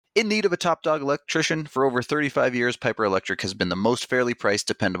In need of a top dog electrician? For over 35 years, Piper Electric has been the most fairly priced,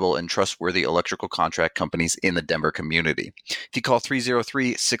 dependable, and trustworthy electrical contract companies in the Denver community. If you call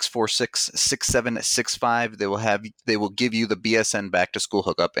 303-646-6765, they will give you the BSN back to school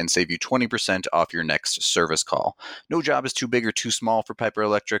hookup and save you 20% off your next service call. No job is too big or too small for Piper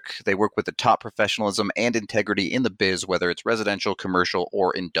Electric. They work with the top professionalism and integrity in the biz, whether it's residential, commercial,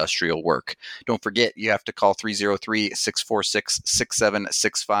 or industrial work. Don't forget, you have to call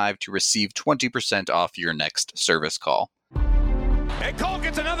 303-646-6765 to receive 20% off your next service call. And Cole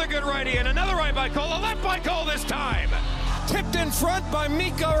gets another good righty and another right by Cole, a left by Cole this time. Tipped in front by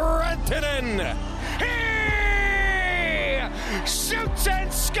Mika Rantanen. He shoots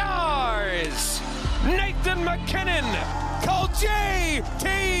and scores. Nathan McKinnon. Call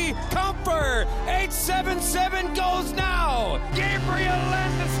J.T. Comfer. 877 goes now. Gabriel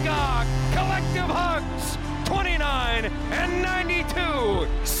Landeskog. Collective hugs. 29 and 92.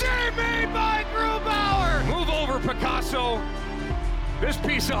 Save made by Grubauer. Move over, Picasso. This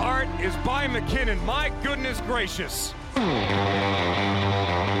piece of art is by McKinnon. My goodness gracious.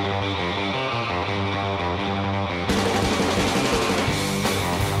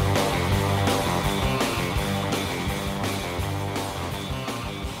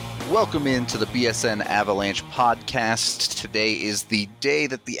 Welcome into the BSN Avalanche Podcast. Today is the day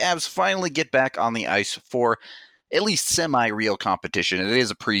that the Avs finally get back on the ice for at least semi-real competition. It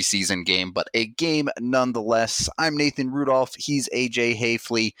is a preseason game, but a game nonetheless. I'm Nathan Rudolph. He's AJ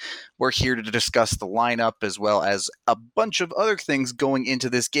Haefele. We're here to discuss the lineup as well as a bunch of other things going into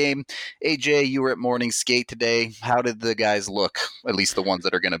this game. AJ, you were at morning skate today. How did the guys look? At least the ones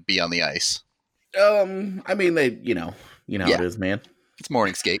that are going to be on the ice. I mean, they, you know how it is, man. It's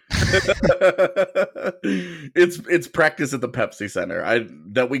morning skate. It's practice at the Pepsi Center.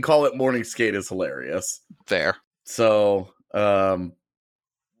 That we call it morning skate is hilarious. Fair. So, to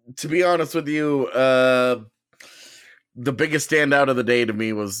be honest with you, the biggest standout of the day to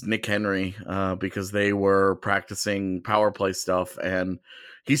me was Nick Henry, because they were practicing power play stuff, and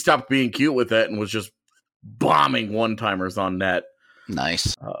he stopped being cute with it and was just bombing one-timers on net.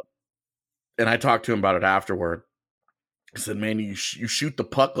 Nice. And I talked to him about it afterward. I said, man, you shoot the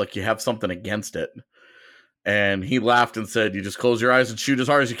puck like you have something against it. And he laughed and said, you just close your eyes and shoot as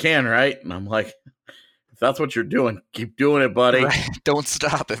hard as you can, right? And I'm like, if that's what you're doing, keep doing it, buddy. Right. Don't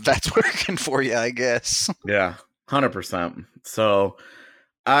stop if that's working for you, I guess. Yeah, 100%. So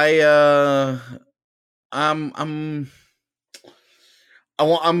I'm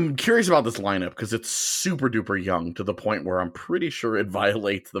curious about this lineup because it's super duper young to the point where I'm pretty sure it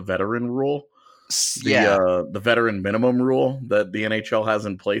violates the veteran rule. The veteran minimum rule that the NHL has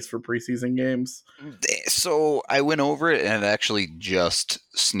in place for preseason games. So I went over it and it actually just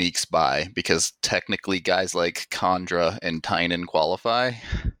sneaks by because technically guys like Condra and Tynan qualify.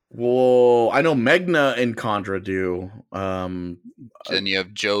 Well, I know Megna and Condra do. Then you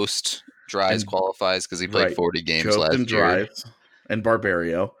have Jost. Dries qualifies because he played 40 games Jost last and year. Dries and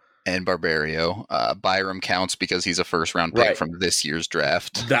Barbario. Byram counts because he's a first-round pick from this year's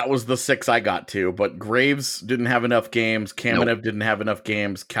draft. That was the 6 I got to, but Graves didn't have enough games. Kamenev didn't have enough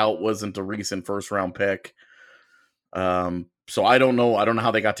games. Kaut wasn't a recent first-round pick. So I don't know. I don't know how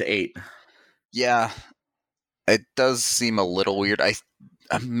they got to 8. Yeah, it does seem a little weird.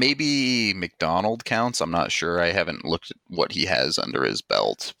 Maybe McDonald counts. I'm not sure. I haven't looked at what he has under his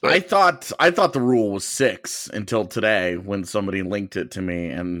belt. But I thought the rule was 6 until today when somebody linked it to me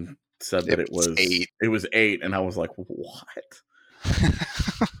and said that it was 8. It was 8, and I was like, what?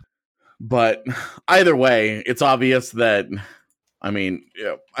 But either way, it's obvious that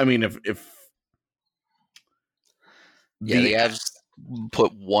if the Avs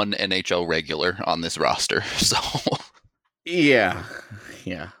put one NHL regular on this roster, so yeah,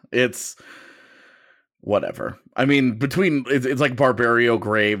 it's whatever. I mean, it's like Barbario,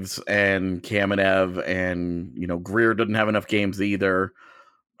 Graves, and Kamenev, and Greer didn't have enough games either.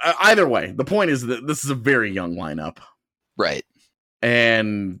 Either way, the point is that this is a very young lineup, right?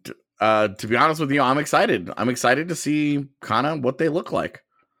 And to be honest with you, I'm excited. I'm excited to see kind of what they look like.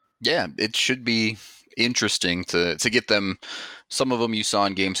 Yeah, it should be interesting to get them. Some of them you saw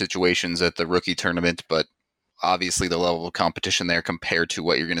in game situations at the rookie tournament, but obviously the level of competition there compared to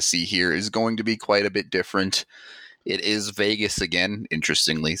what you're going to see here is going to be quite a bit different. It is Vegas again,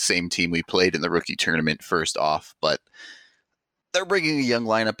 interestingly, same team we played in the rookie tournament first off, but they're bringing a young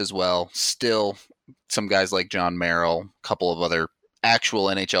lineup as well. Still, some guys like John Merrill, a couple of other actual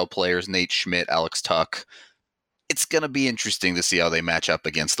NHL players, Nate Schmidt, Alex Tuck. It's going to be interesting to see how they match up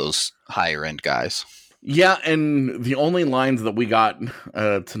against those higher-end guys. Yeah, and the only lines that we got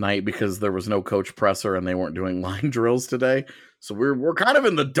tonight, because there was no coach presser and they weren't doing line drills today, So we're kind of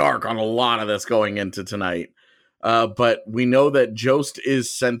in the dark on a lot of this going into tonight. But we know that Jost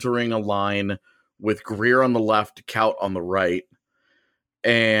is centering a line with Greer on the left, Kaut on the right.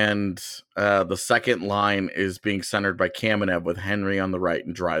 And the second line is being centered by Kamenev with Henry on the right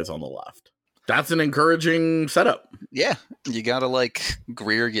and Dries on the left. That's an encouraging setup. Yeah, you got to like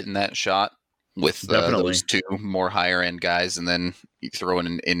Greer getting that shot with those two more higher-end guys, and then you throw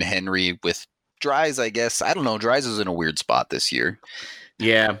in Henry with Dries, I guess. I don't know. Dries is in a weird spot this year.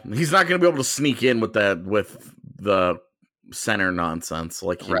 Yeah, he's not going to be able to sneak in with the center nonsense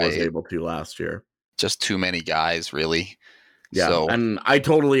like he was able to last year. Just too many guys, really. Yeah, so, and I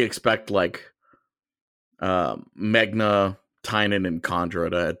totally expect like Megna, Tynan, and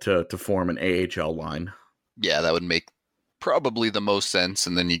Condra to form an AHL line. Yeah, that would make probably the most sense,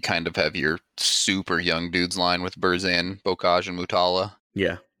 and then you kind of have your super young dudes line with Berzan, Bocage, and Mutala.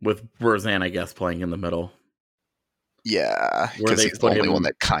 Yeah, with Berzan, I guess, playing in the middle. Yeah, because he's the only one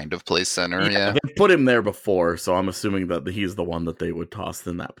that kind of plays center. Yeah, they've put him there before, so I'm assuming that he's the one that they would toss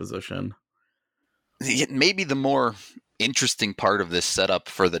in that position. Maybe the more interesting part of this setup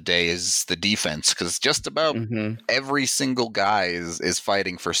for the day is the defense, because just about every single guy is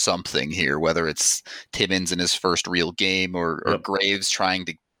fighting for something here, whether it's Timmins in his first real game or Graves trying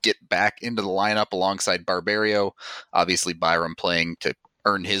to get back into the lineup alongside Barberio. Obviously, Byram playing to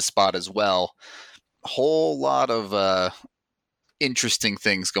earn his spot as well. A whole lot of interesting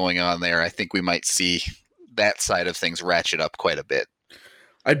things going on there. I think we might see that side of things ratchet up quite a bit.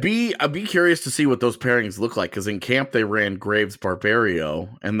 I'd be curious to see what those pairings look like, because in camp they ran Graves Barberio,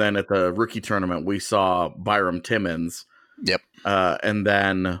 and then at the rookie tournament we saw Byram Timmins. Yep. And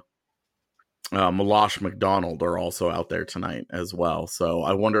then Milosh McDonald are also out there tonight as well. So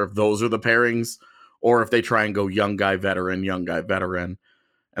I wonder if those are the pairings, or if they try and go young guy veteran,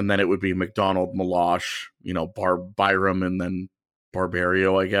 and then it would be McDonald, Milosh, Byram, and then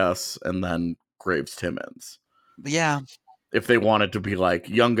Barberio, I guess, and then Graves Timmins. Yeah. If they wanted to be like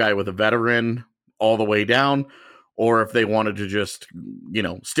young guy with a veteran all the way down, or if they wanted to just,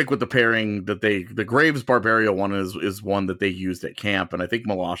 stick with the pairing that the Graves Barberio one is one that they used at camp. And I think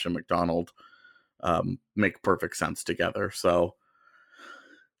Milosh and McDonald make perfect sense together. So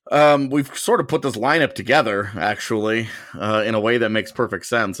we've sort of put this lineup together, actually, in a way that makes perfect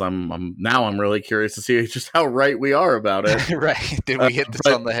sense. I'm really curious to see just how right we are about it. Right? Did we hit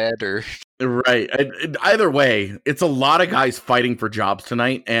this on the head, or right? Either way, it's a lot of guys fighting for jobs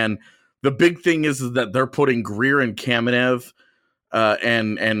tonight, and the big thing is that they're putting Greer and Kamenev,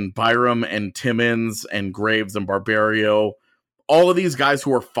 and Byram and Timmins and Graves and Barberio. All of these guys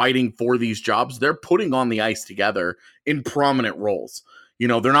who are fighting for these jobs, they're putting on the ice together in prominent roles.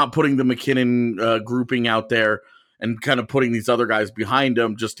 They're not putting the McKinnon grouping out there and kind of putting these other guys behind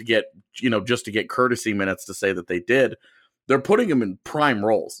them just to get courtesy minutes to say that they did. They're putting them in prime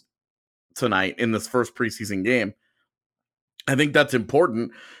roles tonight in this first preseason game. I think that's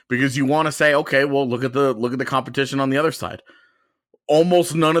important because you want to say, okay, well, look at the competition on the other side.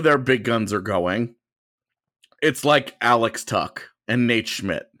 Almost none of their big guns are going. It's like Alex Tuck and Nate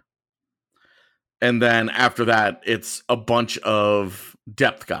Schmidt. And then after that, it's a bunch of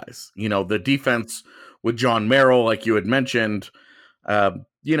depth guys. The defense with John Merrill, like you had mentioned, some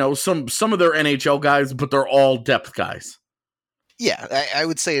of their NHL guys, but they're all depth guys. Yeah, I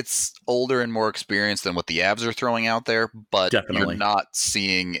would say it's older and more experienced than what the Avs are throwing out there, but You're not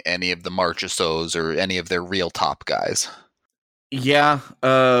seeing any of the Marchessaults or any of their real top guys. Yeah,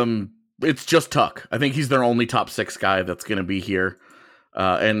 it's just Tuck. I think he's their only top six guy that's going to be here.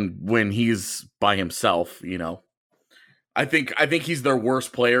 And when he's by himself, I think he's their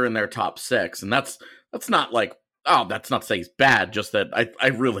worst player in their top six. And that's not like, that's not to say he's bad, just that I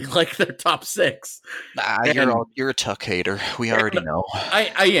really like their top six. You're a Tuck hater. We already know.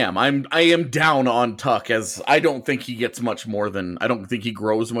 I am down on Tuck, as I don't think he gets I don't think he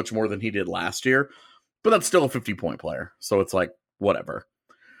grows much more than he did last year, but that's still a 50-point player. So it's like, whatever.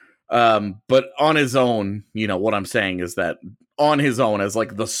 But on his own, what I'm saying is that on his own as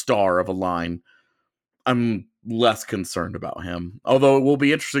like the star of a line, I'm less concerned about him. Although it will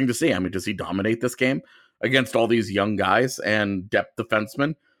be interesting to see. I mean, does he dominate this game against all these young guys and depth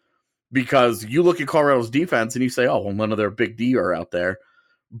defensemen? Because you look at Colorado's defense and you say, oh, well, none of their big D are out there.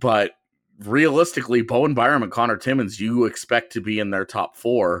 But realistically, Bowen Byram and Connor Timmins, you expect to be in their top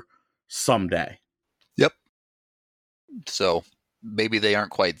four someday. Yep. So maybe they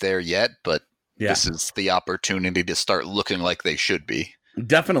aren't quite there yet, but this is the opportunity to start looking like they should be.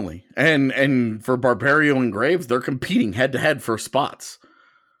 Definitely. And for Barberio and Graves, they're competing head to head for spots.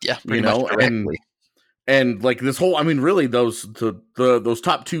 Yeah, pretty much directly. And like this whole, really those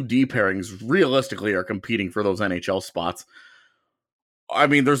top two D pairings realistically are competing for those NHL spots. I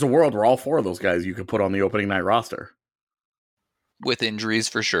mean, there's a world where all 4 of those guys you could put on the opening night roster. With injuries,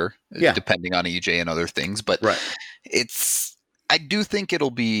 for sure, Yeah. depending on EJ and other things. But Right. I do think it'll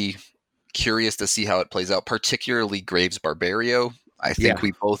be curious to see how it plays out, particularly Graves Barberio. I think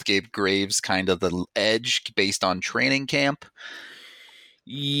we both gave Graves kind of the edge based on training camp.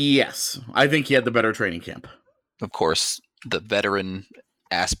 Yes. I think he had the better training camp. Of course, the veteran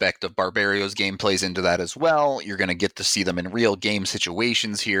aspect of Barberio's game plays into that as well. You're going to get to see them in real game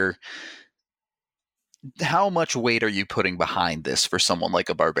situations here. How much weight are you putting behind this for someone like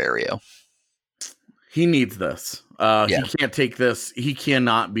a Barberio? He needs this. He can't take this. He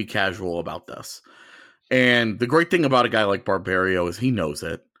cannot be casual about this. And the great thing about a guy like Barberio is he knows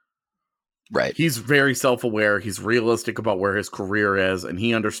it. Right. He's very self-aware. He's realistic about where his career is, and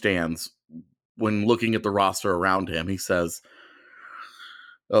he understands when looking at the roster around him. He says,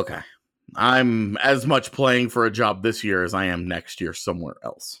 okay, I'm as much playing for a job this year as I am next year somewhere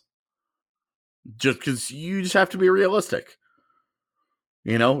else. Just because you just have to be realistic.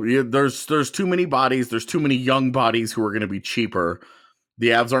 You know, there's too many bodies. There's too many young bodies who are going to be cheaper. The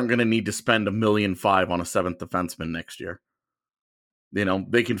Avs aren't going to need to spend $1.5 million on a 7th defenseman next year. You know,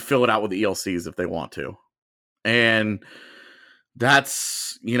 they can fill it out with ELCs if they want to. And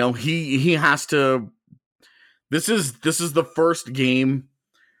that's, you know, he has to. This is the first game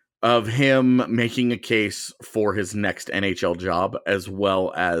of him making a case for his next NHL job, as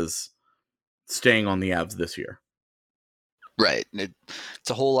well as staying on the Avs this year. Right. It's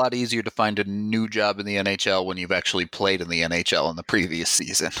a whole lot easier to find a new job in the NHL when you've actually played in the NHL in the previous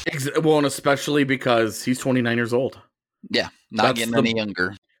season. Well, and especially because he's 29 years old. Yeah, not getting any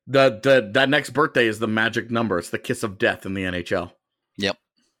younger. That next birthday is the magic number. It's the kiss of death in the NHL. Yep.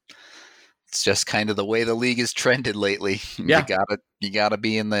 It's just kind of the way the league has trended lately. Yeah. You gotta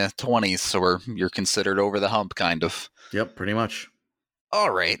be in the 20s or you're considered over the hump, kind of. Yep, pretty much. All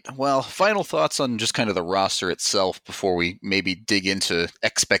right. Well, final thoughts on just kind of the roster itself before we maybe dig into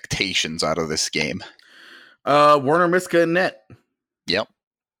expectations out of this game. Werner, Miska, and net. Yep.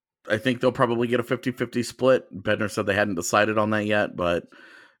 I think they'll probably get a 50-50 split. Bednar said they hadn't decided on that yet, but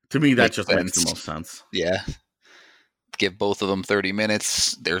to me, that makes the most sense. Yeah. Give both of them 30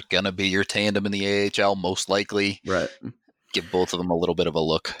 minutes. They're going to be your tandem in the AHL, most likely. Right. Give both of them a little bit of a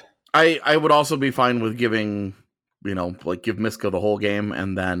look. I would also be fine with giving, give Miska the whole game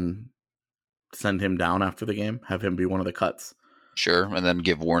and then send him down after the game. Have him be one of the cuts. Sure. And then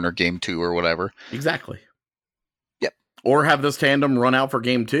give Werner game 2 or whatever. Exactly. Yep. Or have this tandem run out for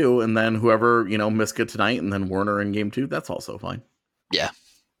game 2 and then whoever, Miska tonight and then Werner in game 2. That's also fine. Yeah.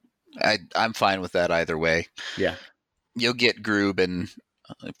 I'm fine with that either way. Yeah. You'll get Grube and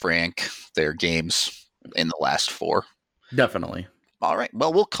Frank their games in the last 4. Definitely. All right.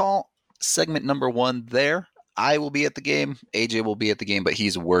 Well, we'll call segment number 1 there. I will be at the game. AJ will be at the game, but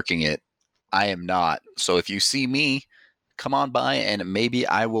he's working it. I am not. So if you see me, come on by and maybe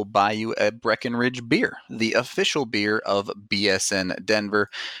I will buy you a Breckenridge beer, the official beer of BSN Denver.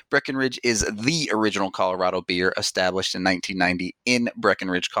 Breckenridge is the original Colorado beer established in 1990 in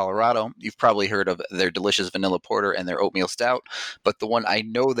Breckenridge, Colorado. You've probably heard of their delicious vanilla porter and their oatmeal stout, but the one I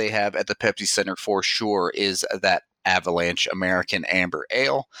know they have at the Pepsi Center for sure is that Avalanche American Amber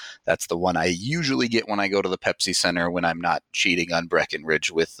Ale. That's the one I usually get when I go to the Pepsi Center when I'm not cheating on Breckenridge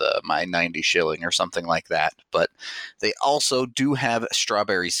with my 90 shilling or something like that. But they also do have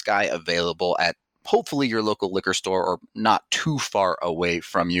Strawberry Sky available at hopefully your local liquor store or not too far away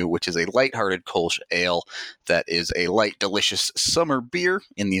from you, which is a lighthearted Kolsch ale that is a light, delicious summer beer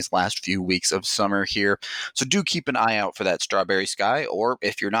in these last few weeks of summer here. So do keep an eye out for that Strawberry Sky, or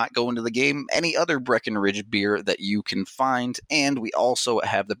if you're not going to the game, any other Breckenridge beer that you can find. And we also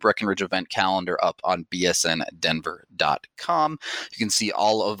have the Breckenridge event calendar up on bsndenver.com. You can see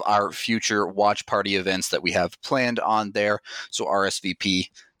all of our future watch party events that we have planned on there. So RSVP,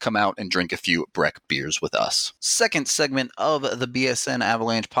 come out and drink a few Breck beers with us. Second segment of the BSN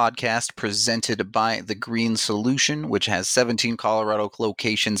Avalanche podcast presented by The Green Solution, which has 17 Colorado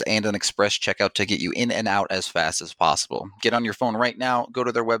locations and an express checkout to get you in and out as fast as possible. Get on your phone right now, go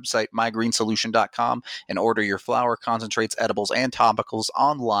to their website, mygreensolution.com, and order your flower, concentrates, edibles, and topicals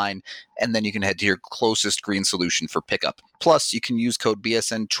online, and then you can head to your closest Green Solution for pickup. Plus, you can use code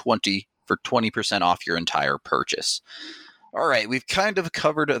BSN20 for 20% off your entire purchase. All right, we've kind of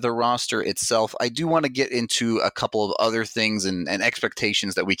covered the roster itself. I do want to get into a couple of other things and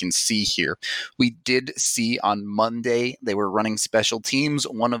expectations that we can see here. We did see on Monday they were running special teams.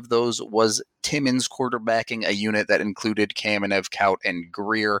 One of those was Timmins quarterbacking a unit that included Kamenev, Kaut, and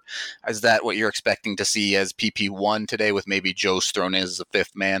Greer. Is that what you're expecting to see as PP1 today with maybe Jost thrown in as a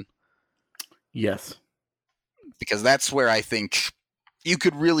 5th man? Yes. Because that's where I think you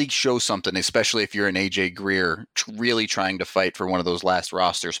could really show something, especially if you're an AJ Greer really trying to fight for one of those last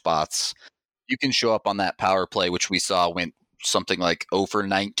roster spots. You can show up on that power play, which we saw went something like 0 for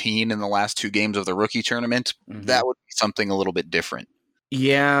 19 in the last 2 games of the rookie tournament. Mhm. That would be something a little bit different.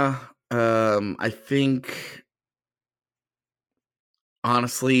 Yeah, I think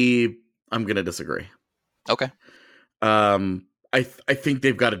honestly, I'm gonna disagree. Okay. I think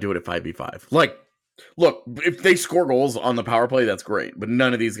they've got to do it at 5v5. Like, look, if they score goals on the power play, that's great. But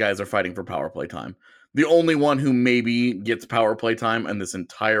none of these guys are fighting for power play time. The only one who maybe gets power play time on this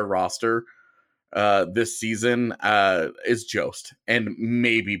entire roster this season is Jost and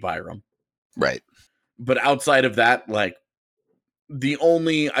maybe Byram. Right. But outside of that, like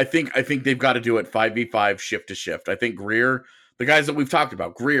I think they've got to do it 5v5 shift to shift. I think Greer, the guys that we've talked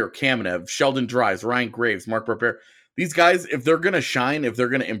about, Greer, Kamenev, Sheldon Dries, Ryan Graves, Mark Barbera, these guys, if they're going to shine, if they're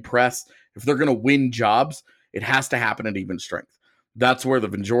going to impress, if they're going to win jobs, it has to happen at even strength. That's where the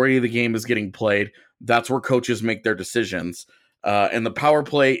majority of the game is getting played. That's where coaches make their decisions. And the power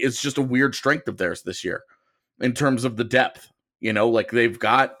play is just a weird strength of theirs this year in terms of the depth. You know, like they've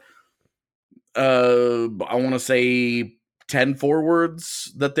got, I want to say 10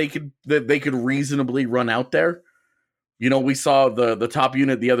 forwards that they could reasonably run out there. You know, we saw the top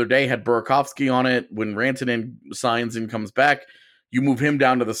unit the other day had Burakovsky on it. When Rantanen signs and comes back, you move him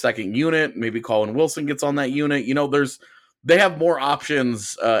down to the second unit. Maybe Colin Wilson gets on that unit. You know, they have more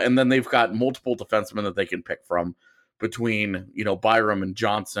options, and then they've got multiple defensemen that they can pick from between, you know, Byram and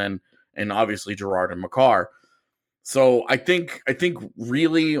Johnson and obviously Gerard and Makar. So I think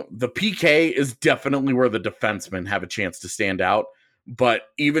really the PK is definitely where the defensemen have a chance to stand out. But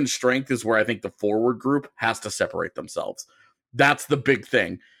even strength is where I think the forward group has to separate themselves. That's the big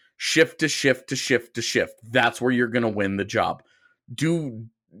thing. Shift to shift to shift to shift. That's where you're going to win the job. Don't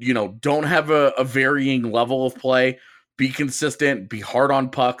have a varying level of play. Be consistent. Be hard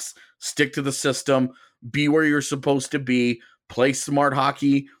on pucks. Stick to the system. Be where you're supposed to be. Play smart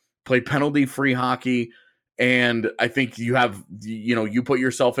hockey. Play penalty-free hockey. And I think you have, you put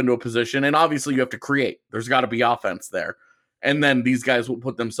yourself into a position, and obviously you have to create. There's got to be offense there. And then these guys will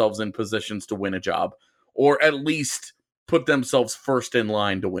put themselves in positions to win a job, or at least put themselves first in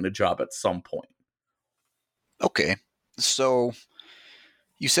line to win a job at some point. Okay. So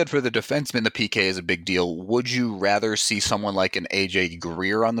you said for the defenseman, the PK is a big deal. Would you rather see someone like an AJ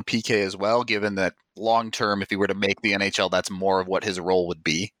Greer on the PK as well, given that long term, if he were to make the NHL, that's more of what his role would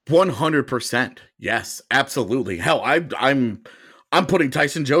be? 100%. Yes, absolutely. Hell, I'm putting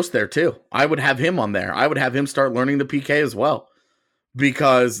Tyson Jost there too. I would have him on there. I would have him start learning the PK as well,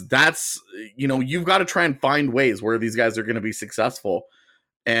 because that's, you've got to try and find ways where these guys are going to be successful.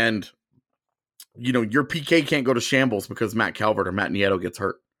 And, your PK can't go to shambles because Matt Calvert or Matt Nieto gets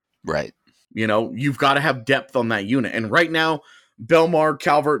hurt. Right. You've got to have depth on that unit. And right now, Belmar,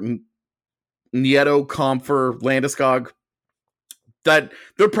 Calvert, and Nieto, Comfer, Landeskog, that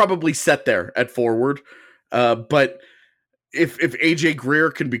they're probably set there at forward. But if AJ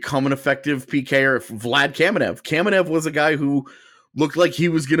Greer can become an effective PK, or if Vlad Kamenev was a guy who looked like he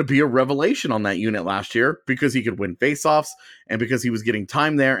was going to be a revelation on that unit last year because he could win faceoffs and because he was getting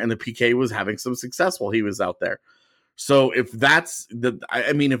time there and the PK was having some success while he was out there. So if that's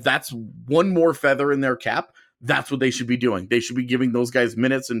if that's one more feather in their cap, that's what they should be doing. They should be giving those guys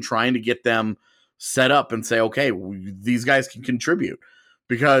minutes and trying to get them set up and say, okay, these guys can contribute.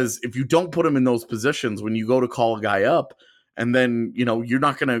 Because if you don't put them in those positions, when you go to call a guy up, and then, you're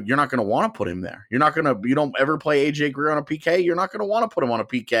not gonna want to put him there. You don't ever play AJ Greer on a PK. You're not gonna want to put him on a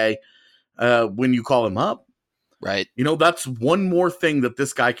PK when you call him up. Right. That's one more thing that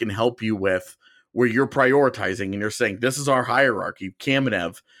this guy can help you with, where you're prioritizing and you're saying, this is our hierarchy.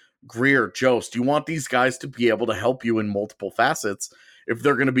 Kamenev, Greer, Jost. You want these guys to be able to help you in multiple facets if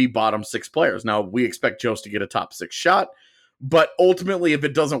they're going to be bottom 6 players. Now, we expect Jost to get a top 6 shot, but ultimately, if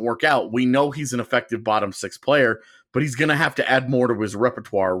it doesn't work out, we know he's an effective bottom 6 player, but he's going to have to add more to his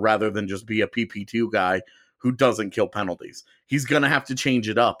repertoire rather than just be a PP2 guy who doesn't kill penalties. He's going to have to change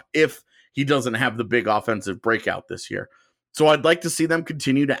it up if he doesn't have the big offensive breakout this year. So I'd like to see them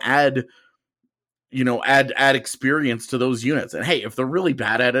continue to add experience to those units. And hey, if they're really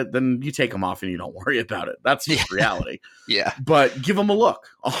bad at it, then you take them off and you don't worry about it. That's just reality. Yeah. But give them a look.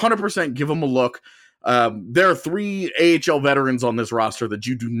 100% give them a look. There are 3 AHL veterans on this roster that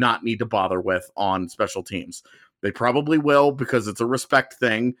you do not need to bother with on special teams. They probably will because it's a respect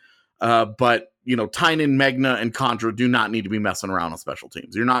thing. But Tynan, Megna, and Condra do not need to be messing around on special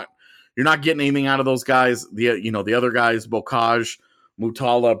teams. You're not getting anything out of those guys. The other guys, Bocage,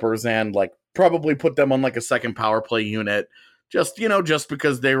 Mutala, Berzan, probably put them on a second power play unit, just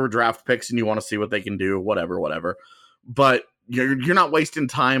because they were draft picks and you want to see what they can do, whatever. But You're not wasting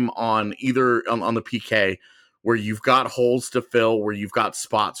time on either on the PK where you've got holes to fill, where you've got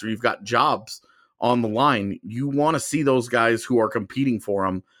spots, where you've got jobs on the line. You want to see those guys who are competing for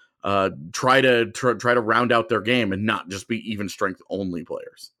them try to round out their game and not just be even strength only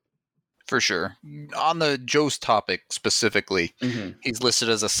players. For sure. On the Jost topic specifically, he's listed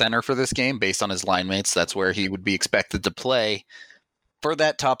as a center for this game based on his line mates. That's where he would be expected to play. For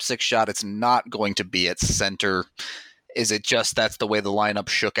that top 6 shot, it's not going to be at center. Is it just that's the way the lineup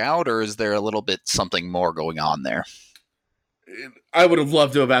shook out, or is there a little bit something more going on there? I would have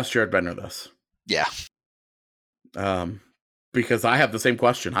loved to have asked Jared Bednar this. Yeah. Because I have the same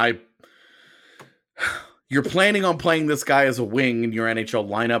question. You're planning on playing this guy as a wing in your NHL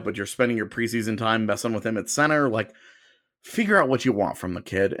lineup, but you're spending your preseason time messing with him at center. Like, figure out what you want from the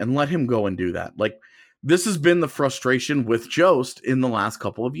kid and let him go and do that. Like, this has been the frustration with Jost in the last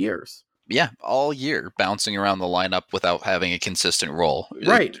couple of years. Yeah, all year, bouncing around the lineup without having a consistent role.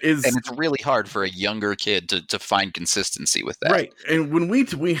 Right. And it's really hard for a younger kid to find consistency with that. Right. And when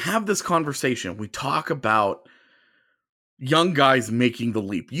we have this conversation, we talk about young guys making the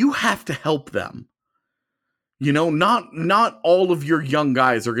leap. You have to help them. You know, not all of your young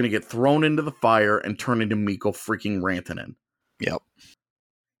guys are going to get thrown into the fire and turn into Mikko freaking Rantanen. Yep.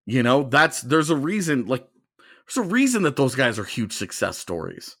 You know, there's a reason that those guys are huge success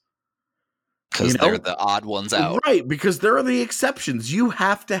stories. Because they're the odd ones out. Right, because they're the exceptions. You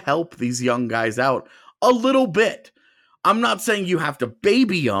have to help these young guys out a little bit. I'm not saying you have to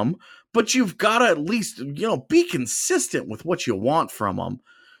baby them, but you've got to at least, be consistent with what you want from them.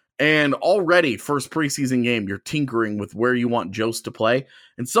 And already, first preseason game, you're tinkering with where you want Jost to play.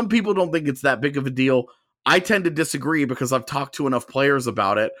 And some people don't think it's that big of a deal. I tend to disagree because I've talked to enough players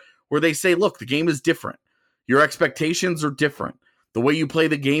about it where they say, look, the game is different. Your expectations are different. The way you play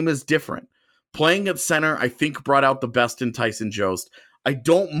the game is different. Playing at center, I think, brought out the best in Tyson Jost. I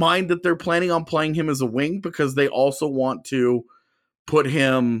don't mind that they're planning on playing him as a wing because they also want to put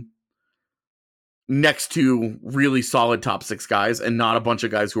him next to really solid top 6 guys and not a bunch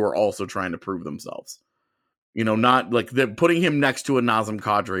of guys who are also trying to prove themselves. Not like they're putting him next to a Nazem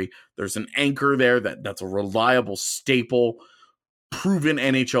Kadri. There's an anchor there that's a reliable, staple, proven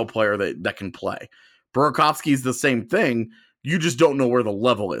NHL player that can play. Burakovsky's the same thing. You just don't know where the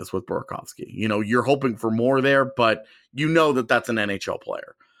level is with Burakovsky. You're hoping for more there, but that's an NHL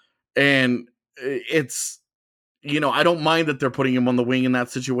player. And it's, I don't mind that they're putting him on the wing in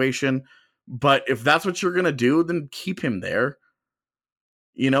that situation, but if that's what you're going to do, then keep him there.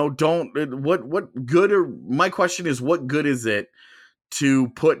 My question is, what good is it to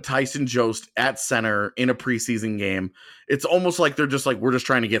put Tyson Jost at center in a preseason game? It's almost like they're just like, we're just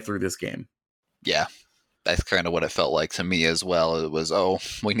trying to get through this game. Yeah. That's kind of what it felt like to me as well. It was,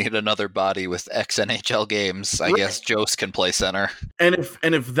 we need another body with ex-NHL games. I guess Jost can play center. And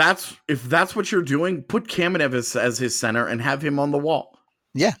if that's what you're doing, put Kamenev as his center and have him on the wall.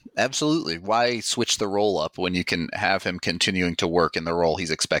 Yeah, absolutely. Why switch the role up when you can have him continuing to work in the role he's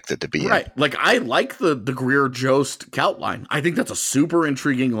expected to be in? Like, I like the Greer Jost Kaut line. I think that's a super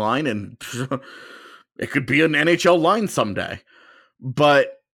intriguing line, and it could be an NHL line someday.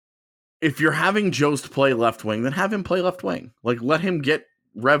 But if you're having Jost play left wing, then have him play left wing. Like, let him get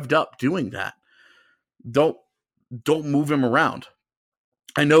revved up doing that. Don't move him around.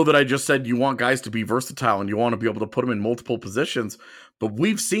 I know that I just said you want guys to be versatile and you want to be able to put them in multiple positions, but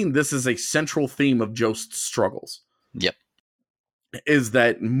we've seen this is a central theme of Jost's struggles. Yep. Is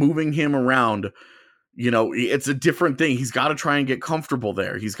that moving him around, it's a different thing. He's got to try and get comfortable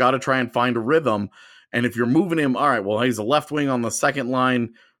there. He's got to try and find a rhythm. And if you're moving him, all right, well, he's a left wing on the second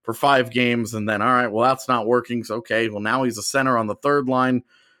line for 5 games, and then, all right, well, that's not working. So, okay, well, now he's a center on the third line.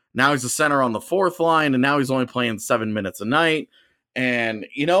 Now he's a center on the fourth line, and now he's only playing 7 minutes a night. And,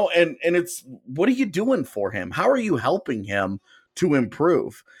 and it's, what are you doing for him? How are you helping him to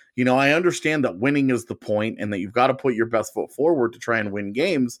improve? I understand that winning is the point and that you've got to put your best foot forward to try and win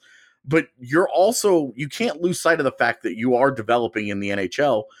games, but you can't lose sight of the fact that you are developing in the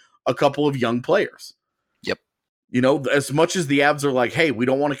NHL a couple of young players. Yep. As much as the Avs are like, hey, we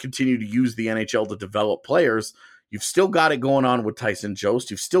don't want to continue to use the NHL to develop players, you've still got it going on with Tyson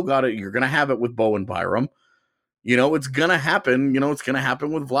Jost. You've still got it. You're going to have it with Bowen Byram. It's going to happen. It's going to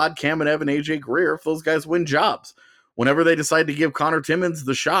happen with Vlad Kamenev and AJ Greer if those guys win jobs. Whenever they decide to give Connor Timmins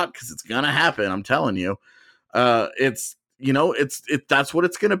the shot, because it's going to happen, I'm telling you. That's what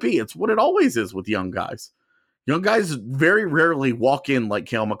it's going to be. It's what it always is with young guys. Young guys very rarely walk in like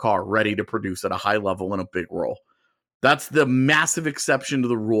Cale Makar, ready to produce at a high level in a big role. That's the massive exception to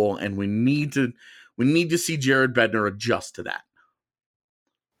the rule, and we need to see Jared Bednar adjust to that.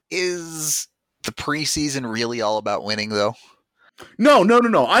 Is the preseason really all about winning, though? No.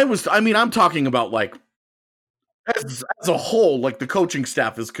 I'm talking about like as a whole, like the coaching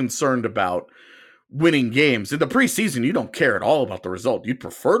staff is concerned about winning games. In the preseason, you don't care at all about the result. You'd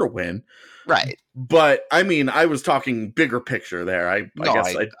prefer to win. Right. But I mean, I was talking bigger picture there. I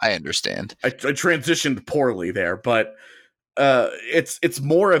guess I understand. I transitioned poorly there, but it's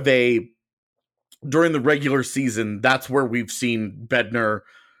more of a during the regular season. That's where we've seen Bednar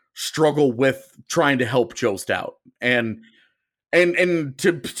struggle with trying to help Jost out, and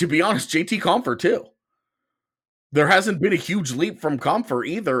to be honest, JT Compher too. There hasn't been a huge leap from Compher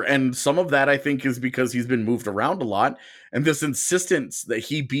either, and some of that I think is because he's been moved around a lot, and this insistence that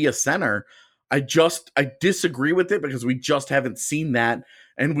he be a center, I disagree with it because we just haven't seen that,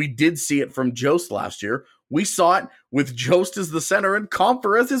 and we did see it from Jost last year. We saw it with Jost as the center and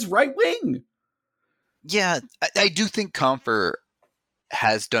Compher as his right wing. Yeah, I do think Compher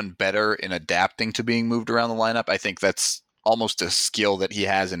has done better in adapting to being moved around the lineup. I think that's almost a skill that he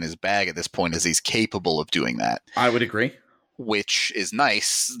has in his bag at this point, is he's capable of doing that. I would agree. Which is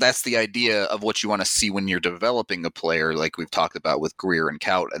nice. That's the idea of what you want to see when you're developing a player, like we've talked about with Greer and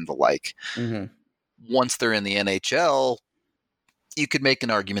Kaut and the like. Mm-hmm. Once they're in the NHL, you could make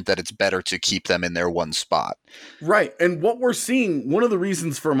an argument that it's better to keep them in their one spot. Right. And what we're seeing, one of the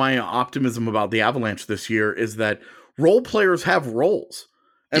reasons for my optimism about the Avalanche this year is that role players have roles.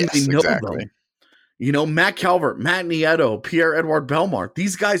 And yes, they know exactly. them. You know, Matt Calvert, Matt Nieto, Pierre-Edouard Bellemare,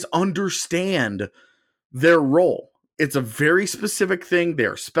 these guys understand their role. It's a very specific thing.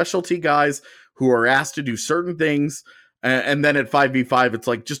 They're specialty guys who are asked to do certain things. And then at 5v5, it's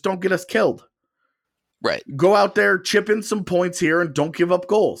like, just don't get us killed. Right. Go out there, chip in some points here, and don't give up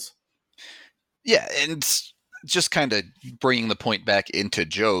goals. Yeah, and just kind of bringing the point back into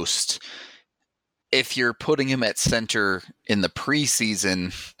Jost, if you're putting him at center in the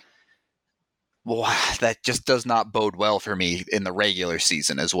preseason, well, that just does not bode well for me in the regular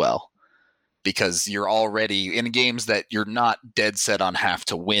season as well. Because you're already in games that you're not dead set on have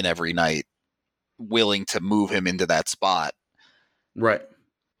to win every night, willing to move him into that spot. Right.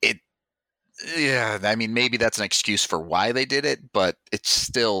 Yeah, I mean, maybe that's an excuse for why they did it, but it's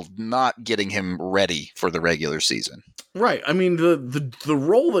still not getting him ready for the regular season. Right. I mean, the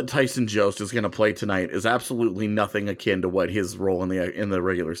role that Tyson Jost is going to play tonight is absolutely nothing akin to what his role in the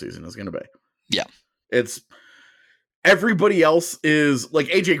regular season is going to be. Yeah. It's everybody else is like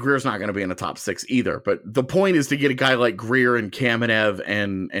AJ Greer's not going to be in the top 6 either, but the point is to get a guy like Greer and Kamenev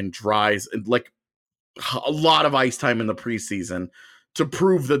and Dries and like a lot of ice time in the preseason to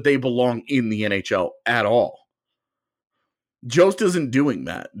prove that they belong in the NHL at all. Jost isn't doing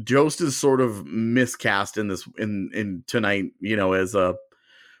that. Jost is sort of miscast in this in tonight, you know, as a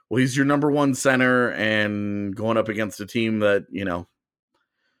well, he's your number one center and going up against a team that, you know,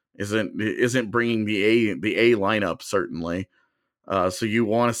 isn't bringing the A lineup certainly. So you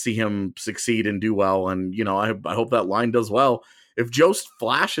want to see him succeed and do well, and you know, I hope that line does well. If Jost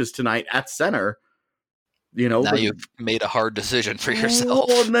flashes tonight at center, you know, now you've made a hard decision for yourself.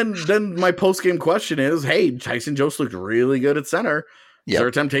 Well, and then my post game question is, hey, Tyson Jost looked really good at center. Is there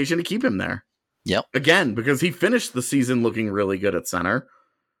a temptation to keep him there? Yep. Again, because he finished the season looking really good at center.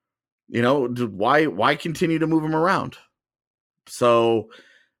 You know, why continue to move him around? So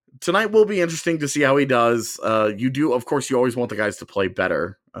tonight will be interesting to see how he does. Of course, you always want the guys to play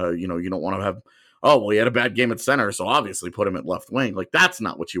better. You know, you don't want to have, he had a bad game at center, so obviously put him at left wing. Like, that's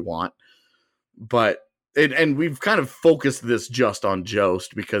not what you want. But and we've kind of focused this just on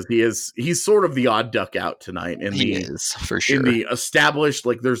Jost because he's sort of the odd duck out tonight. He is, for sure. In the established,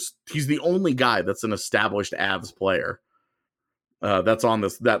 like he's the only guy that's an established Avs player. That's on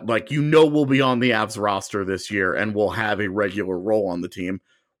this, that like, you know, will be on the Avs roster this year and will have a regular role on the team,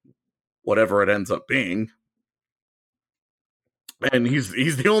 whatever it ends up being. And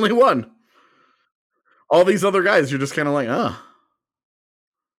he's the only one. All these other guys, you're just kind of like,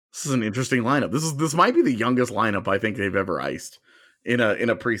 this is an interesting lineup. This might be the youngest lineup I think they've ever iced in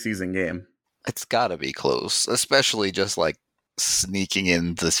a preseason game. It's got to be close, especially just like sneaking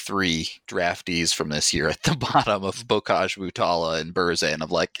in the 3 draftees from this year at the bottom of Bocage, Butala, and Berzan. Of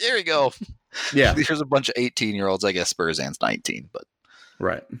like, here we go. Yeah, here's a bunch of 18-year-olds. I guess Berzan's 19, but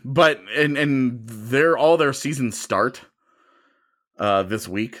right. But and all their seasons start this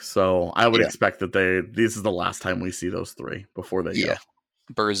week, so I would expect that this is the last time we see those 3 before they go.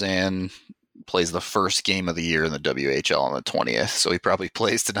 Berzan plays the first game of the year in the WHL on the 20th, so he probably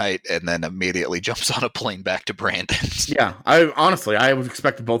plays tonight and then immediately jumps on a plane back to Brandon. Yeah, I would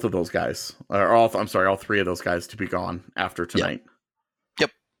expect both of those guys, all 3 of those guys to be gone after tonight.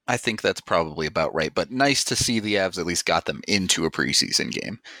 Yep, I think that's probably about right, but nice to see the Avs at least got them into a preseason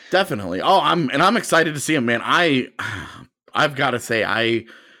game. Definitely. I'm excited to see them, man. I've got to say,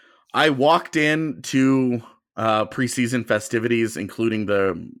 I walked into preseason festivities, including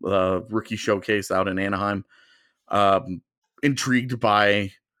the rookie showcase out in Anaheim, intrigued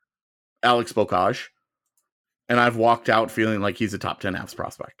by Alex Bocage, and I've walked out feeling like he's a top 10 Avs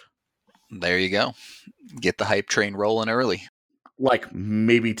prospect. There you go. Get the hype train rolling early. Like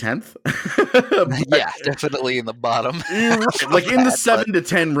maybe 10th. Yeah, definitely in the bottom. Like in the 7 to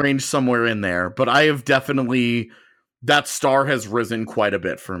 10 range, somewhere in there. But I have definitely, that star has risen quite a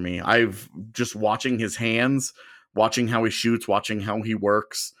bit for me. I've just watching his hands, watching how he shoots, watching how he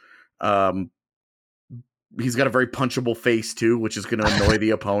works. He's got a very punchable face too, which is going to annoy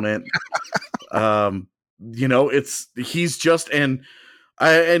the opponent. He's just, and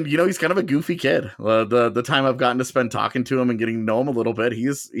he's kind of a goofy kid. The time I've gotten to spend talking to him and getting to know him a little bit,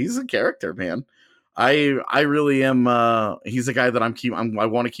 he's a character, man. I really am. He's a guy that I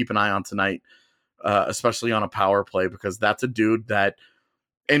want to keep an eye on tonight, especially on a power play, because that's a dude that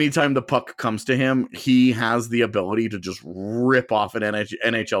anytime the puck comes to him, he has the ability to just rip off an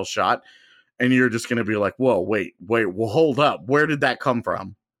NHL shot, and you're just going to be like, whoa, wait, well, hold up, where did that come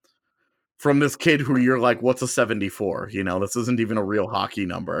from? From this kid who you're like, what's a 74? This isn't even a real hockey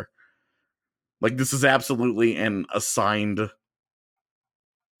number. Like, this is absolutely an assigned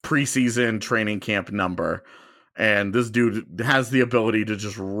preseason training camp number. And this dude has the ability to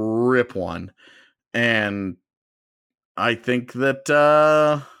just rip one. And I think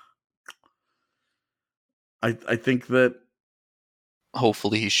that, I think that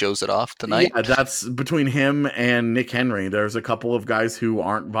hopefully he shows it off tonight. Yeah, that's between him and Nick Henry. There's a couple of guys who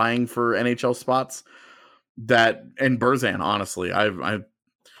aren't vying for NHL spots. And Berzan, honestly,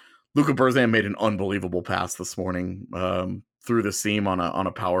 Luka Berzan made an unbelievable pass this morning through the seam on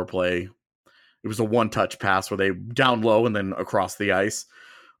a power play. It was a one-touch pass where they down low and then across the ice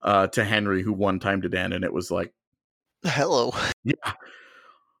to Henry, who one-timed it in, and it was like, hello.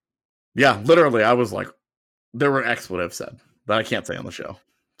 Yeah, literally, I was like, there were expletives said that I can't say on the show.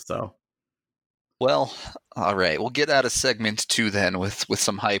 So, well, all right, we'll get out of segment 2 then with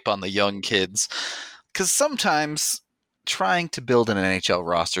some hype on the young kids, because sometimes trying to build an NHL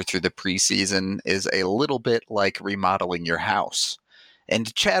roster through the preseason is a little bit like remodeling your house.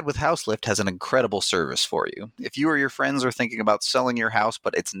 And Chad with Houselift has an incredible service for you. If you or your friends are thinking about selling your house,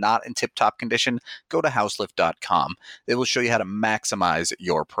 but it's not in tip-top condition, go to Houselift.com. It will show you how to maximize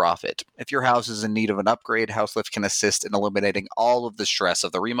your profit. If your house is in need of an upgrade, Houselift can assist in eliminating all of the stress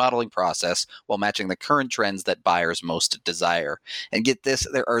of the remodeling process while matching the current trends that buyers most desire. And get this,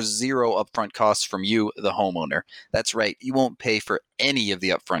 there are zero upfront costs from you, the homeowner. That's right, you won't pay for any of the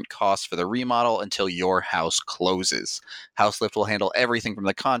upfront costs for the remodel until your house closes. Houselift will handle everything from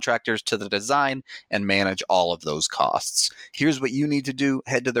the contractors to the design and manage all of those costs. Here's what you need to do.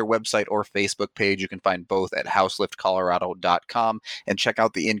 Head to their website or Facebook page. You can find both at houseliftcolorado.com and check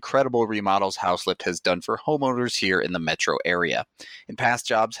out the incredible remodels Houselift has done for homeowners here in the metro area. In past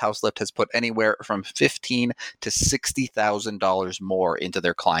jobs, Houselift has put anywhere from $15,000 to $60,000 more into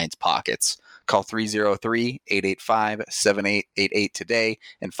their clients' pockets. Call 303-885-7888 today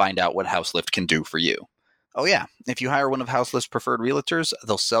and find out what Houselift can do for you. Oh yeah, if you hire one of Houselift's preferred realtors,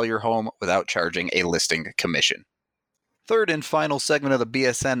 they'll sell your home without charging a listing commission. Third and final segment of the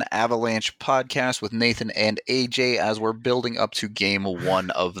BSN Avalanche podcast with Nathan and AJ as we're building up to game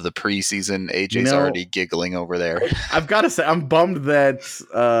 1 of the preseason. AJ's already giggling over there. I've got to say, I'm bummed that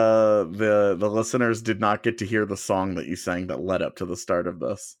the listeners did not get to hear the song that you sang that led up to the start of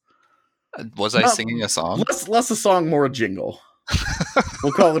this. Was I singing a song? Less a song, more a jingle.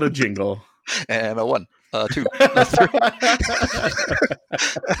 We'll call it a jingle. And a 1, 2, 3.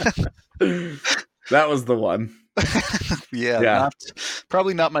 That was the one. Yeah.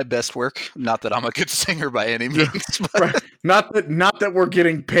 Probably not my best work. Not that I'm a good singer by any means. But... not that we're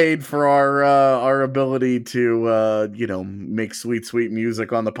getting paid for our ability to make sweet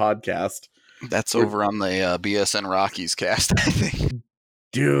music on the podcast. That's over on the BSN Rockies cast, I think.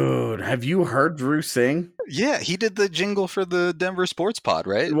 Dude, have you heard Drew sing? Yeah, he did the jingle for the Denver Sports Pod,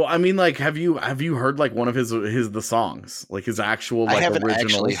 right? Well, I mean, like, have you heard like one of the songs, like his actual like I haven't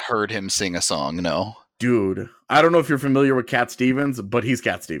originals? Actually heard him sing a song. No, dude, I don't know if you're familiar with Cat Stevens, but he's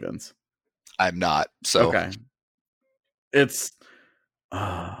Cat Stevens. I'm not. So okay, it's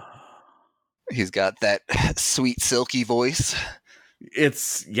he's got that sweet silky voice.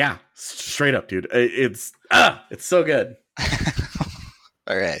 It's straight up, dude. It's so good.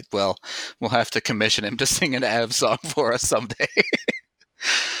 All right. Well, we'll have to commission him to sing an Av song for us someday.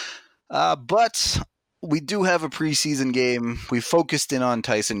 But we do have a preseason game. We focused in on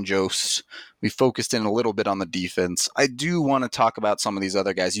Tyson Jost. We focused in a little bit on the defense. I do want to talk about some of these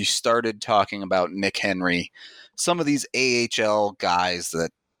other guys. You started talking about Nick Henry. Some of these AHL guys that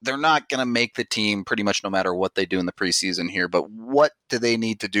they're not going to make the team pretty much no matter what they do in the preseason here, but what do they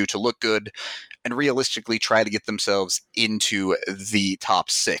need to do to look good and realistically try to get themselves into the top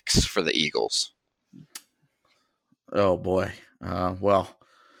 6 for the Eagles? Oh boy.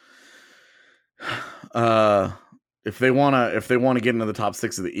 If they want to get into the top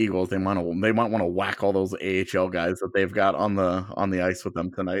 6 of the Eagles, they might want to whack all those AHL guys that they've got on the ice with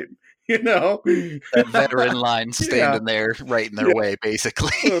them tonight. That veteran line standing there right in their way,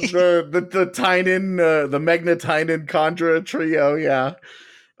 basically. the Tynan, the Magna Tynan Condra trio. Yeah.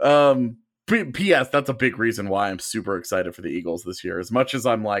 P.S. That's a big reason why I'm super excited for the Eagles this year. As much as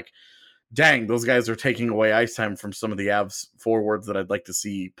I'm like, dang, those guys are taking away ice time from some of the Avs forwards that I'd like to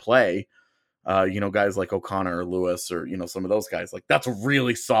see play. Guys like O'Connor or Lewis or, some of those guys. Like, that's a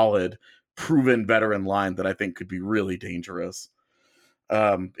really solid, proven veteran line that I think could be really dangerous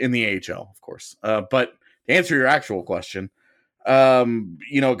in the AHL, of course. But to answer your actual question, a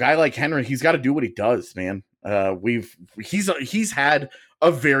guy like Henry, he's got to do what he does, man. He's had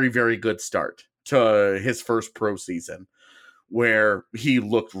a very, very good start to his first pro season, where he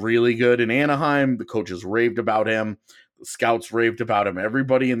looked really good in Anaheim. The coaches raved about him. The scouts raved about him.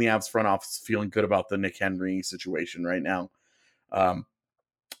 Everybody in the Avs front office is feeling good about the Nick Henry situation right now.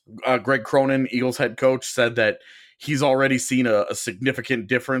 Greg Cronin, Eagles head coach, said that he's already seen a significant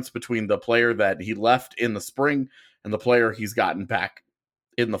difference between the player that he left in the spring and the player he's gotten back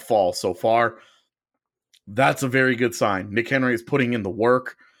in the fall so far. That's a very good sign. Nick Henry is putting in the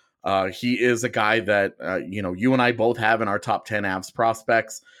work. He is a guy that, you and I both have in our top 10 Avs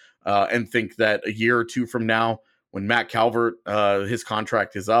prospects, and think that a year or two from now, when Matt Calvert, his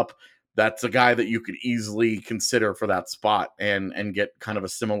contract is up, that's a guy that you could easily consider for that spot and get kind of a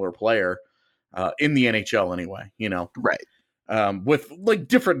similar player in the NHL anyway, Right. With like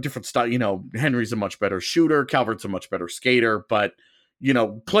different style. Henry's a much better shooter. Calvert's a much better skater, but,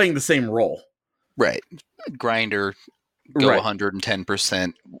 playing the same role. Right. Grinder, go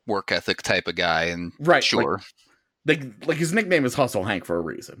 110% work ethic type of guy. And sure. Like his nickname is Hustle Hank for a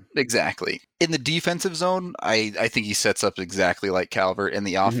reason. Exactly. In the defensive zone, I think he sets up exactly like Calvert. In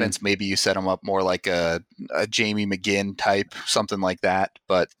the offense, maybe you set him up more like a Jamie McGinn type, something like that.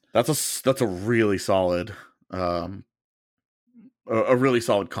 But that's a really solid, a really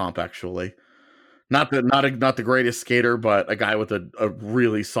solid comp, actually. Not the greatest skater, but a guy with a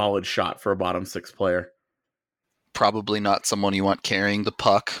really solid shot for a bottom 6 player. Probably not someone you want carrying the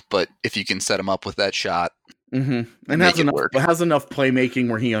puck, but if you can set him up with that shot, and has enough playmaking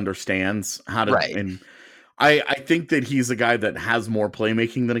where he understands how to. Right. And I think that he's a guy that has more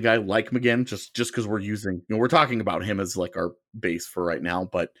playmaking than a guy like McGinn, just because we're talking about him as like our base for right now.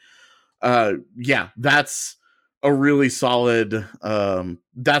 But that's a really solid.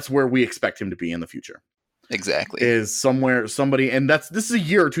 That's where we expect him to be in the future. Exactly. Is somebody, and this is a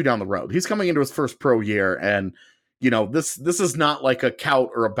year or two down the road. He's coming into his first pro year, and this is not like a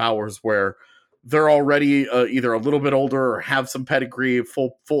Kaut or a Bowers where they're already either a little bit older or have some pedigree,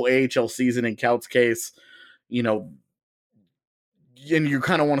 full AHL season in Kaut's case, and you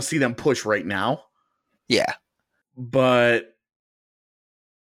kind of want to see them push right now. Yeah. But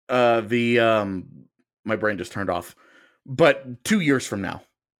my brain just turned off. But 2 years from now.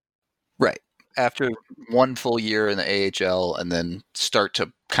 Right. After one full year in the AHL, and then start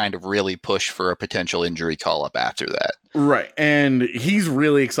to kind of really push for a potential injury call-up after that. Right, and he's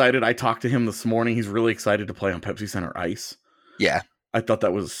really excited. I talked to him this morning. He's really excited to play on Pepsi Center ice. Yeah. I thought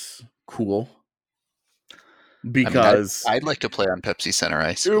that was cool. Because I'd like to play on Pepsi Center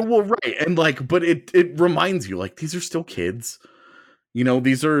ice. Well, right, and but it reminds you, these are still kids.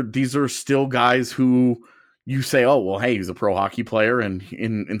 These are still guys who you say, oh, well, hey, he's a pro hockey player, and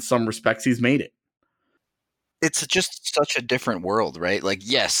in some respects, he's made it. It's just such a different world, right? Like,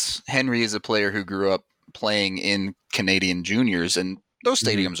 yes, Henry is a player who grew up playing in Canadian juniors, and those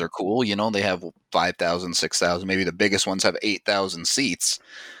stadiums are cool. They have 5,000, 6,000. Maybe the biggest ones have 8,000 seats.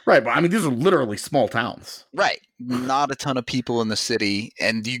 Right, but these are literally small towns. Right. Not a ton of people in the city,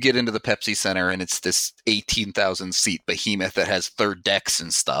 and you get into the Pepsi Center, and it's this 18,000 seat behemoth that has third decks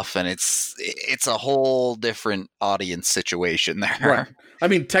and stuff, and it's a whole different audience situation there.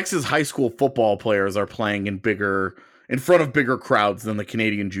 Right. Texas high school football players are playing in front of bigger crowds than the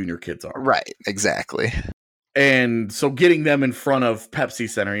Canadian junior kids are. Right, exactly. And so getting them in front of Pepsi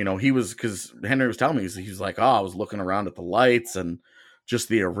Center, because Henry was telling me, he's like, I was looking around at the lights and just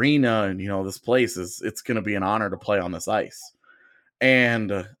the arena, and this place it's going to be an honor to play on this ice.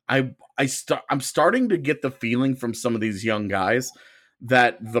 And I'm starting to get the feeling from some of these young guys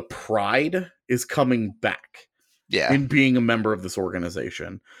that the pride is coming back in being a member of this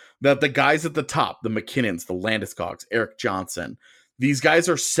organization. That the guys at the top, the McKinnons, the Landeskog's, Eric Johnson, these guys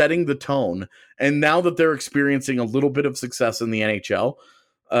are setting the tone. And now that they're experiencing a little bit of success in the NHL,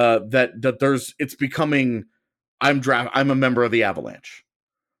 it's becoming, I'm a member of the Avalanche.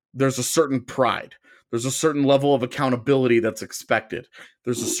 There's a certain pride. There's a certain level of accountability that's expected.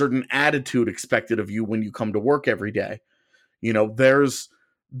 There's a certain attitude expected of you when you come to work every day. You know, there's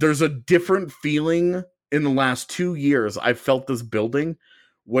a different feeling in the last 2 years. I've felt this building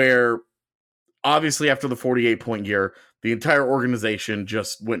where obviously after the 48-point year, the entire organization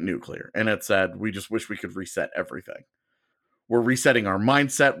just went nuclear. And it said, we just wish we could reset everything. We're resetting our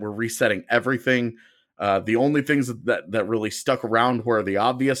mindset. We're resetting everything. The only things that really stuck around were the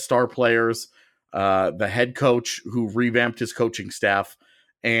obvious star players, the head coach who revamped his coaching staff,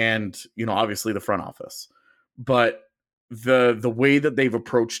 and, you know, obviously the front office. But the way that they've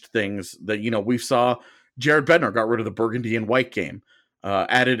approached things, that, you know, we saw Jared Bednar got rid of the burgundy and white game,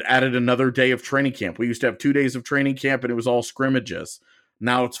 added another day of training camp. We used to have 2 days of training camp and it was all scrimmages.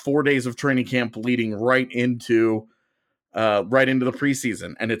 Now it's 4 days of training camp leading right into the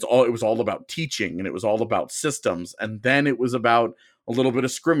preseason. And it was all about teaching, and it was all about systems. And then it was about a little bit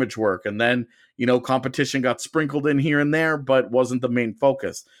of scrimmage work. And then, you know, competition got sprinkled in here and there, but wasn't the main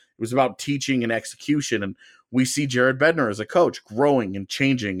focus. It was about teaching and execution. And we see Jared Bednar as a coach growing and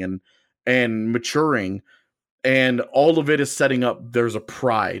changing and maturing. And all of it is setting up, there's a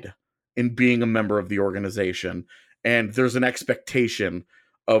pride in being a member of the organization. And there's an expectation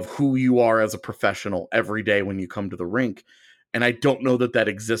of who you are as a professional every day when you come to the rink. And I don't know that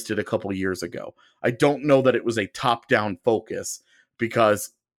existed a couple of years ago. I don't know that it was a top-down focus,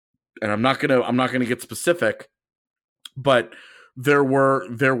 because, and I'm not gonna get specific, but there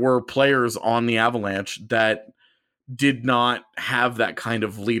were players on the Avalanche that did not have that kind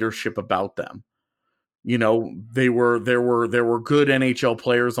of leadership about them. You know, there were good NHL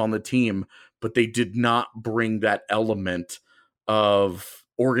players on the team, but they did not bring that element of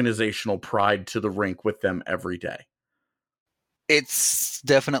organizational pride to the rink with them every day. It's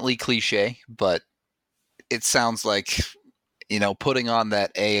definitely cliche, but it sounds like, you know, putting on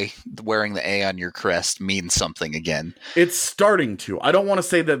that A, wearing the A on your crest means something again. It's starting to. I don't want to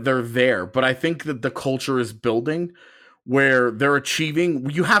say that they're there, but I think that the culture is building where they're achieving.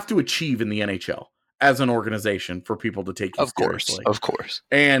 You have to achieve in the NHL as an organization for people to take you seriously. Of course.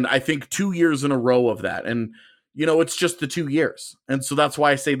 And I think 2 years in a row of that. And, you know, it's just the 2 years. And so that's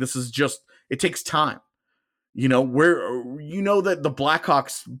why I say this is just, it takes time. You know, that the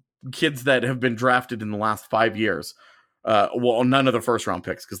Blackhawks kids that have been drafted in the last 5 years, well, none of the first round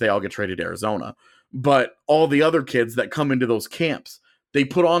picks, because they all get traded to Arizona, but all the other kids that come into those camps, they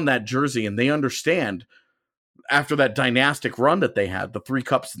put on that jersey and they understand after that dynastic run that they had, the 3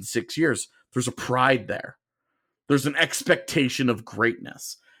 cups in 6 years, there's a pride there. There's an expectation of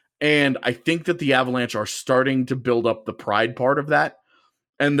greatness. And I think that the Avalanche are starting to build up the pride part of that,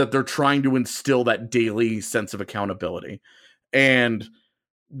 and that they're trying to instill that daily sense of accountability. And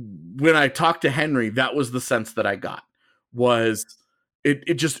when I talked to Henry, that was the sense that I got. Was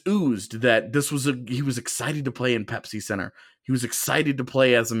it just oozed that he was excited to play in Pepsi Center. He was excited to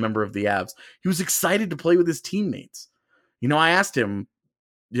play as a member of the Avs. He was excited to play with his teammates. You know, I asked him,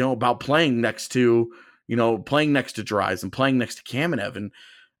 you know, about playing next to Dries and playing next to Kamenev.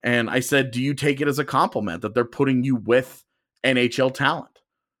 And I said, do you take it as a compliment that they're putting you with NHL talent?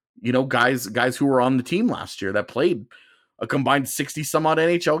 You know, guys who were on the team last year that played a combined 60 some odd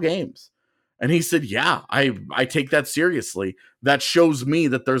NHL games. And he said, yeah, I take that seriously. That shows me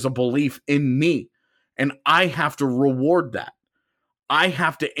that there's a belief in me, and I have to reward that. I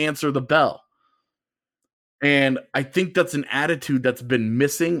have to answer the bell. And I think that's an attitude that's been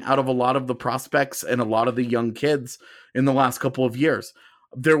missing out of a lot of the prospects and a lot of the young kids in the last couple of years.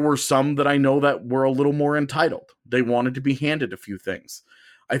 There were some that I know that were a little more entitled. They wanted to be handed a few things.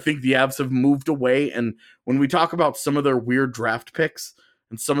 I think the Avs have moved away. And when we talk about some of their weird draft picks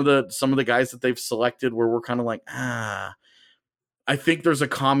and some of the guys that they've selected where we're kind of like, I think there's a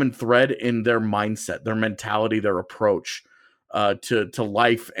common thread in their mindset, their mentality, their approach to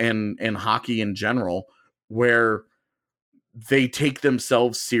life and hockey in general, where they take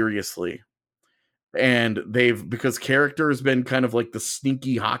themselves seriously. And because character has been kind of like the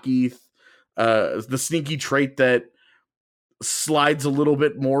sneaky hockey, the sneaky trait that slides a little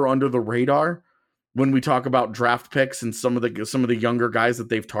bit more under the radar when we talk about draft picks and some of the younger guys that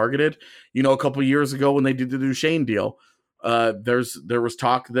they've targeted. You know, a couple of years ago when they did the Duchesne deal, there was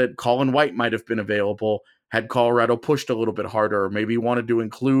talk that Colin White might have been available had Colorado pushed a little bit harder, or maybe wanted to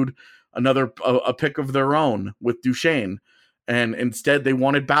include a pick of their own with Duchesne, and instead they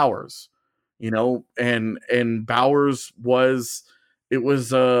wanted Bowers, and Bowers they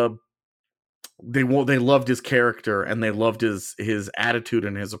loved his character, and they loved his attitude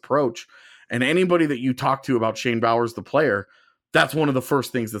and his approach. And anybody that you talk to about Shane Bowers, the player, that's one of the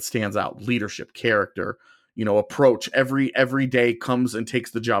first things that stands out: leadership, character, approach. Every day comes and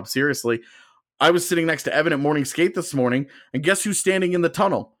takes the job seriously. I was sitting next to Evan at morning skate this morning, and guess who's standing in the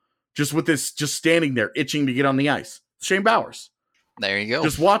tunnel? Just standing there, itching to get on the ice. Shane Bowers. There you go.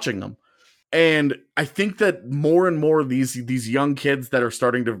 Just watching them. And I think that more and more these young kids that are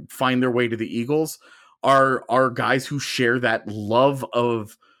starting to find their way to the Eagles are guys who share that love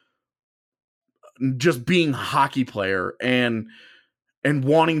of just being a hockey player and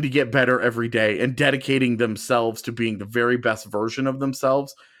wanting to get better every day and dedicating themselves to being the very best version of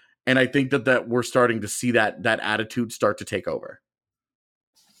themselves. And I think that we're starting to see that attitude start to take over.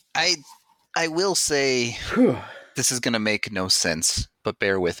 I will say this is going to make no sense, but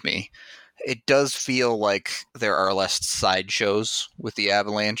bear with me. It does feel like there are less sideshows with the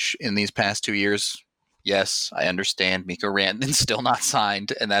Avalanche in these past 2 years. Yes, I understand Mikko Rantanen's still not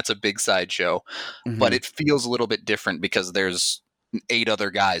signed, and that's a big sideshow. Mm-hmm. But it feels a little bit different because there's 8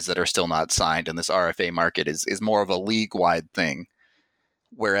 other guys that are still not signed, and this RFA market is more of a league-wide thing.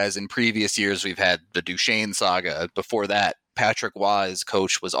 Whereas in previous years, we've had the Duchesne saga. Before that, Patrick Waugh, as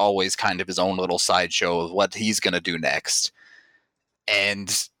coach, was always kind of his own little sideshow of what he's going to do next.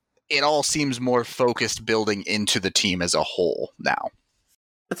 And it all seems more focused building into the team as a whole now.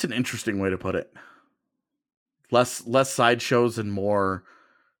 That's an interesting way to put it. Less sideshows and more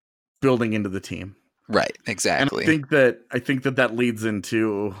building into the team. Right, exactly. And I think that leads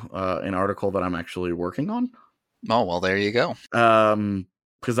into an article that I'm actually working on. Oh, well, there you go.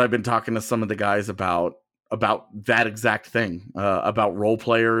 Because I've been talking to some of the guys about that exact thing, about role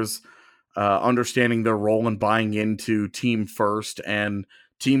players, understanding their role and buying into team first and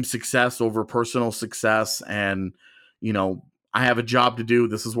team success over personal success. And, I have a job to do.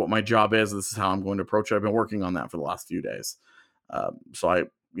 This is what my job is. This is how I'm going to approach it. I've been working on that for the last few days. So I,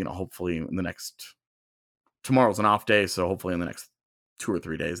 hopefully in the tomorrow's an off day. So hopefully in the next 2 or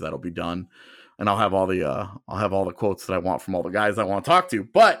 3 days, that'll be done. And I'll have all the quotes that I want from all the guys I want to talk to.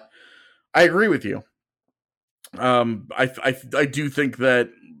 But I agree with you. I do think that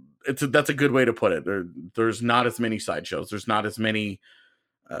that's a good way to put it. There's not as many sideshows. There's not as many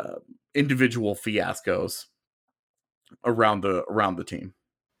individual fiascos around the team.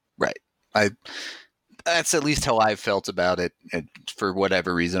 Right. That's at least how I've felt about it. And for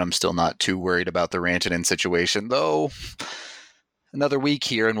whatever reason, I'm still not too worried about the Rantanen situation, though. Another week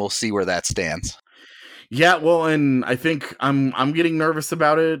here, and we'll see where that stands. Yeah, well, and I think I'm getting nervous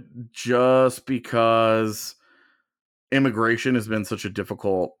about it just because immigration has been such a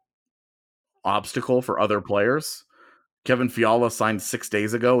difficult obstacle for other players. Kevin Fiala signed 6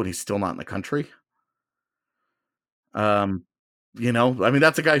 days ago, and he's still not in the country. That's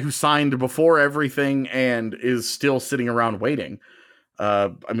a guy who signed before everything and is still sitting around waiting.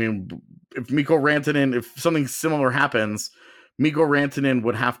 If Mikko Rantanen, if something similar happens, Mikko Rantanen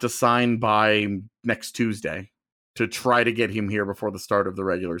would have to sign by next Tuesday to try to get him here before the start of the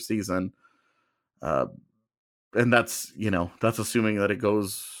regular season. And that's assuming that it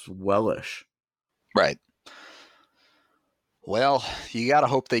goes well-ish. Right. Well, you got to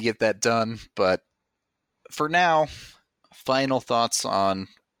hope they get that done. But for now, final thoughts on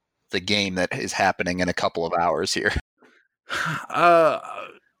the game that is happening in a couple of hours here.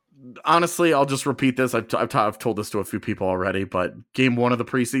 Honestly, I'll just repeat this. I've told this to a few people already, but game 1 of the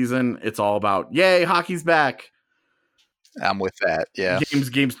preseason, it's all about, yay, hockey's back. I'm with that. Yeah.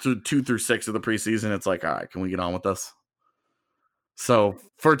 Games 2 through 6 of the preseason, it's like, all right, can we get on with this? So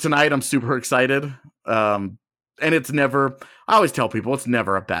for tonight, I'm super excited. And I always tell people it's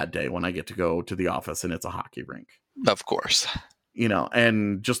never a bad day when I get to go to the office and it's a hockey rink. Of course.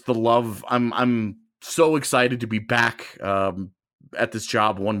 And just the love. I'm so excited to be back at this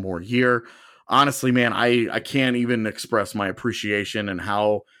job one more year. Honestly, man, I can't even express my appreciation and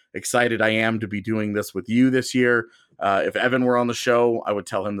how excited I am to be doing this with you this year. If Evan were on the show, I would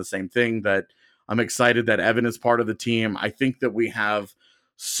tell him the same thing, that I'm excited that Evan is part of the team. I think that we have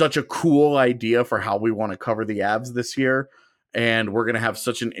such a cool idea for how we want to cover the Avs this year. And we're going to have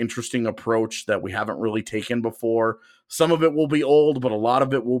such an interesting approach that we haven't really taken before. Some of it will be old, but a lot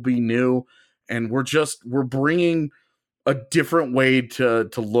of it will be new. And we're bringing a different way to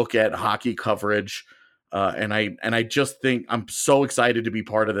look at hockey coverage. And I just think I'm so excited to be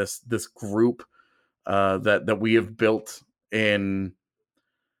part of this group that we have built in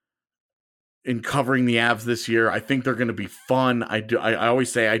in covering the Avs this year. I think they're going to be fun. I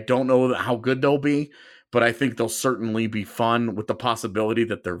always say I don't know how good they'll be, but I think they'll certainly be fun with the possibility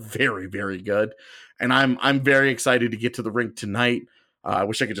that they're very, very good. And I'm very excited to get to the rink tonight. I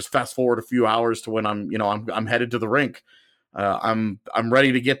wish I could just fast forward a few hours to when I'm headed to the rink. I'm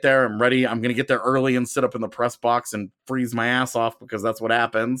ready to get there. I'm ready. I'm going to get there early and sit up in the press box and freeze my ass off because that's what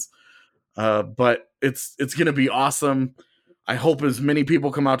happens. But it's going to be awesome. I hope as many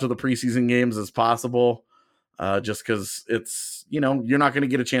people come out to the preseason games as possible. Just because it's, you're not going to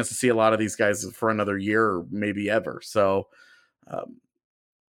get a chance to see a lot of these guys for another year or maybe ever. So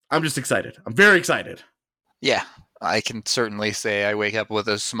I'm just excited. I'm very excited. Yeah, I can certainly say I wake up with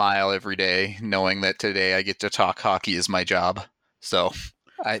a smile every day knowing that today I get to talk hockey is my job. So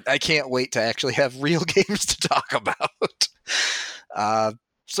I can't wait to actually have real games to talk about.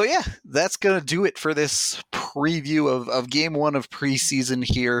 So yeah, that's going to do it for this preview of Game 1 of preseason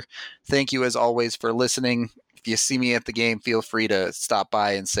here. Thank you as always for listening. If you see me at the game, feel free to stop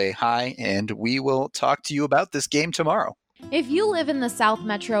by and say hi, and we will talk to you about this game tomorrow. If you live in the South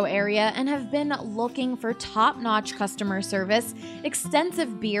Metro area and have been looking for top-notch customer service,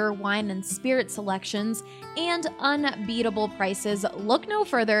 extensive beer, wine, and spirit selections, and unbeatable prices, look no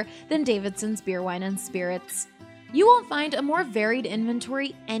further than Davidson's Beer, Wine, and Spirits. You won't find a more varied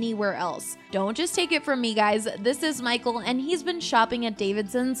inventory anywhere else. Don't just take it from me, guys. This is Michael, and he's been shopping at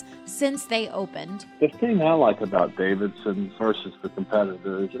Davidson's since they opened. The thing I like about Davidson's versus the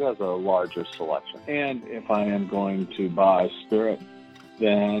competitor is it has a larger selection. And if I am going to buy spirit,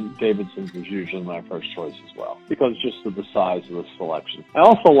 then Davidson's is usually my first choice as well, because just of the size of the selection. I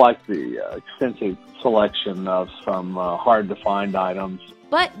also like the extensive selection of some hard-to-find items.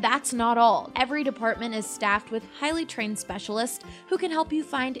 But that's not all. Every department is staffed with highly trained specialists who can help you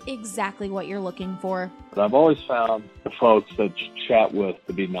find exactly what you're looking for. But I've always found the folks that you chat with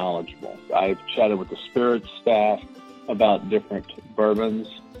to be knowledgeable. I've chatted with the spirits staff about different bourbons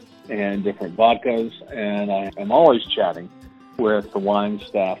and different vodkas, and I am always chatting with the wine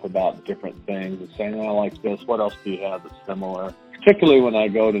staff about different things and saying, I like this, what else do you have that's similar? Particularly when I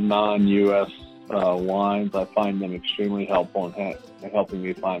go to non-U.S. wines, I find them extremely helpful in helping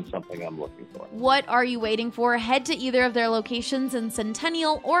me find something I'm looking for. What are you waiting for? Head to either of their locations in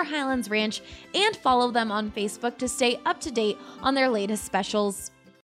Centennial or Highlands Ranch and follow them on Facebook to stay up to date on their latest specials.